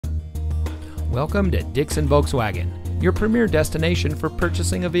Welcome to Dixon Volkswagen, your premier destination for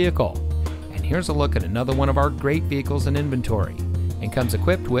purchasing a vehicle. And here's a look at another one of our great vehicles in inventory, and comes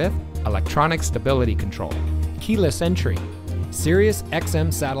equipped with electronic stability control, keyless entry, Sirius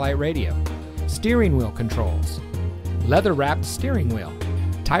XM satellite radio, steering wheel controls, leather-wrapped steering wheel,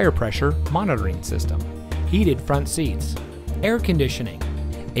 tire pressure monitoring system, heated front seats, air conditioning,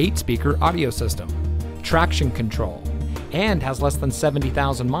 8-speaker audio system, traction control, and has less than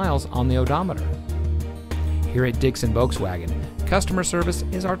 70,000 miles on the odometer. Here at Dixon Volkswagen, customer service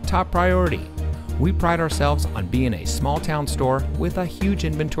is our top priority. We pride ourselves on being a small-town store with a huge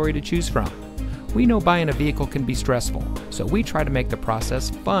inventory to choose from. We know buying a vehicle can be stressful, so we try to make the process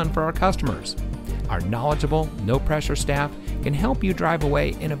fun for our customers. Our knowledgeable, no-pressure staff can help you drive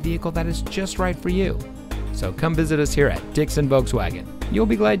away in a vehicle that is just right for you. So come visit us here at Dixon Volkswagen. You'll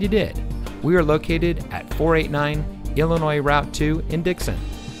be glad you did. We are located at 489 Illinois Route 2 in Dixon.